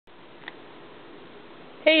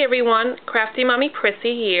Hey everyone, Crafty Mommy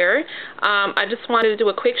Prissy here. I just wanted to do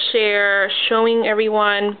a quick share showing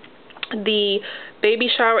everyone the baby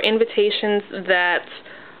shower invitations that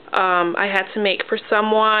I had to make for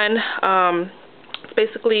someone. It's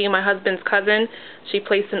basically my husband's cousin. She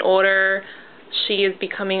placed an order. She is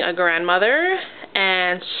becoming a grandmother,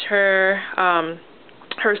 and her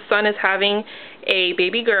son is having a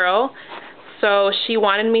baby girl. So she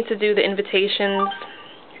wanted me to do the invitations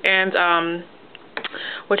and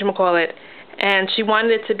whatchamacallit, and she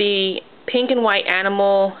wanted it to be pink and white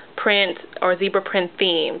animal print or zebra print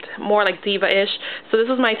themed, more like diva-ish. So this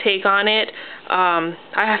is my take on it. I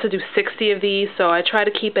have to do 60 of these, so I try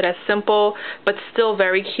to keep it as simple but still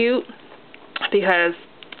very cute, because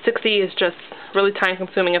 60 is just really time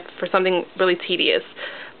consuming for something really tedious.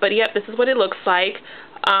 But yep, this is what it looks like.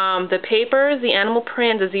 The papers, the animal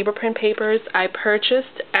print, the zebra print papers, I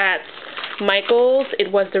purchased at Michael's.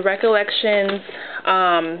 It was the Recollections,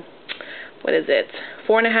 what is it,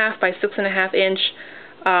 4.5 by 6.5 inch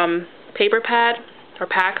paper pad or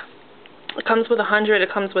pack. It comes with 100.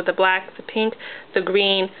 It comes with the black, the pink, the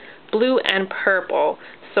green, blue, and purple.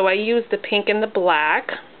 So I used the pink and the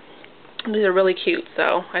black. These are really cute,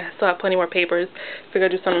 so I still have plenty more papers.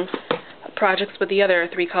 Figured I'd do some projects with the other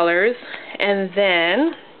 3 colors. And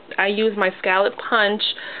then I used my scallop punch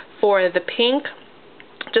for the pink,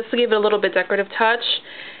 just to give it a little bit decorative touch.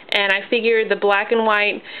 And I figured the black and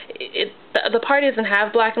white, the party doesn't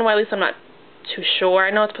have black and white, at least I'm not too sure.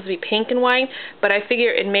 I know it's supposed to be pink and white, but I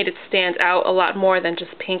figure it made it stand out a lot more than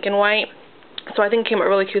just pink and white. So I think it came out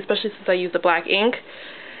really cute, especially since I used the black ink.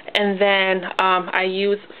 And then I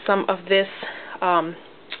used some of this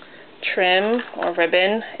trim or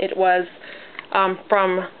ribbon. It was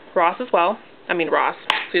from Ross as well. I mean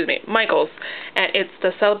Michael's. And it's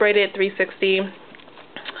the Celebrated 360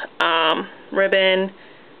 ribbon.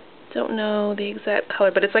 Don't know the exact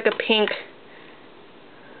color, but it's like a pink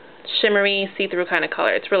shimmery see-through kind of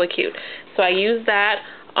color. It's really cute. So I used that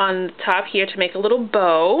on the top here to make a little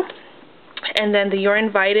bow. And then the You're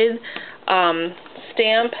Invited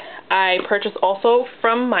stamp I purchased also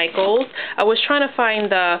from Michael's. I was trying to find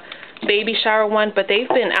the baby shower one, but they've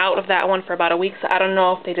been out of that one for about a week, so I don't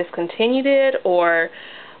know if they discontinued it or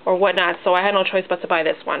whatnot, so I had no choice but to buy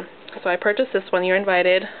this one. So I purchased this one, You're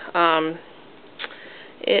Invited.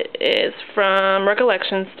 It is from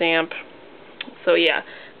Recollection stamp. So yeah,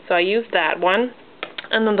 so I used that one.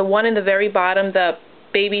 And then the one in the very bottom, the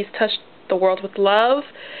Babies Touch the World with Love,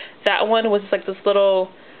 that one was like this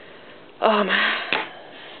little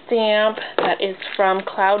stamp that is from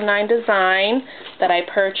Cloud9 Design that I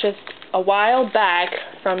purchased a while back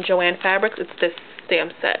from Joanne Fabrics. It's this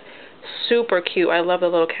stamp set. Super cute. I love the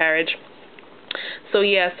little carriage. So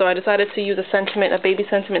yeah, so I decided to use a baby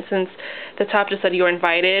sentiment, since the top just said You're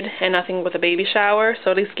Invited and nothing with a baby shower.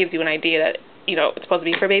 So at least gives you an idea that, you know, it's supposed to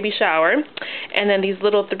be for baby shower. And then these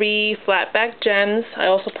little 3 flat back gems I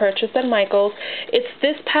also purchased at Michael's. It's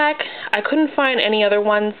this pack. I couldn't find any other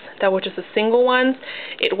ones that were just the single ones.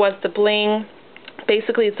 It was the bling.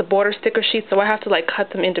 Basically, it's a border sticker sheet, so I have to like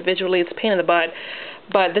cut them individually. It's a pain in the butt.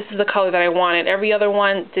 But this is the color that I wanted. Every other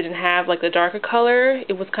one didn't have like the darker color.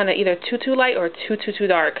 It was kind of either too light or too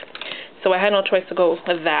dark. So I had no choice to go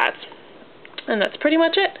with that. And that's pretty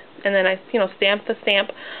much it. And then I, stamped the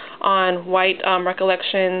stamp on white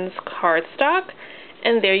Recollections cardstock.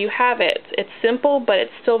 And there you have it. It's simple, but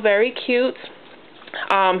it's still very cute.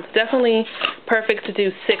 Definitely perfect to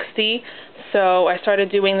do 60. So I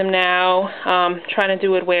started doing them now. Trying to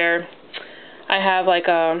do it where I have like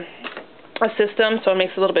a system, so it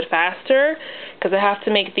makes it a little bit faster, because I have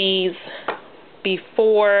to make these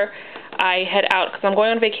before I head out, because I'm going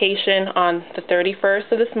on vacation on the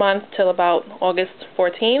 31st of this month till about August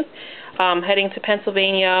 14th. Heading to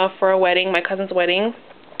Pennsylvania for a wedding, my cousin's wedding,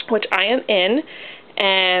 which I am in,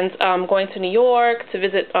 and I'm going to New York to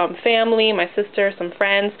visit family, my sister, some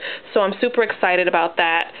friends, so I'm super excited about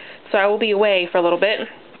that. So I will be away for a little bit.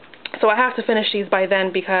 So I have to finish these by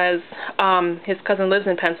then, because his cousin lives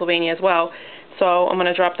in Pennsylvania as well. So I'm going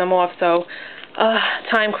to drop them off. So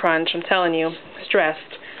time crunch, I'm telling you. Stressed.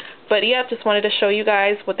 But yeah, just wanted to show you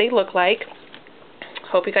guys what they look like.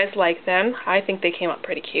 Hope you guys like them. I think they came out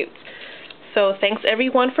pretty cute. So thanks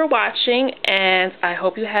everyone for watching, and I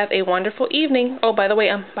hope you have a wonderful evening. Oh, by the way,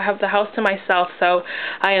 I have the house to myself, so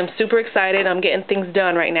I am super excited. I'm getting things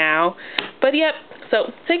done right now. But yep,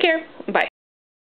 so take care. Bye.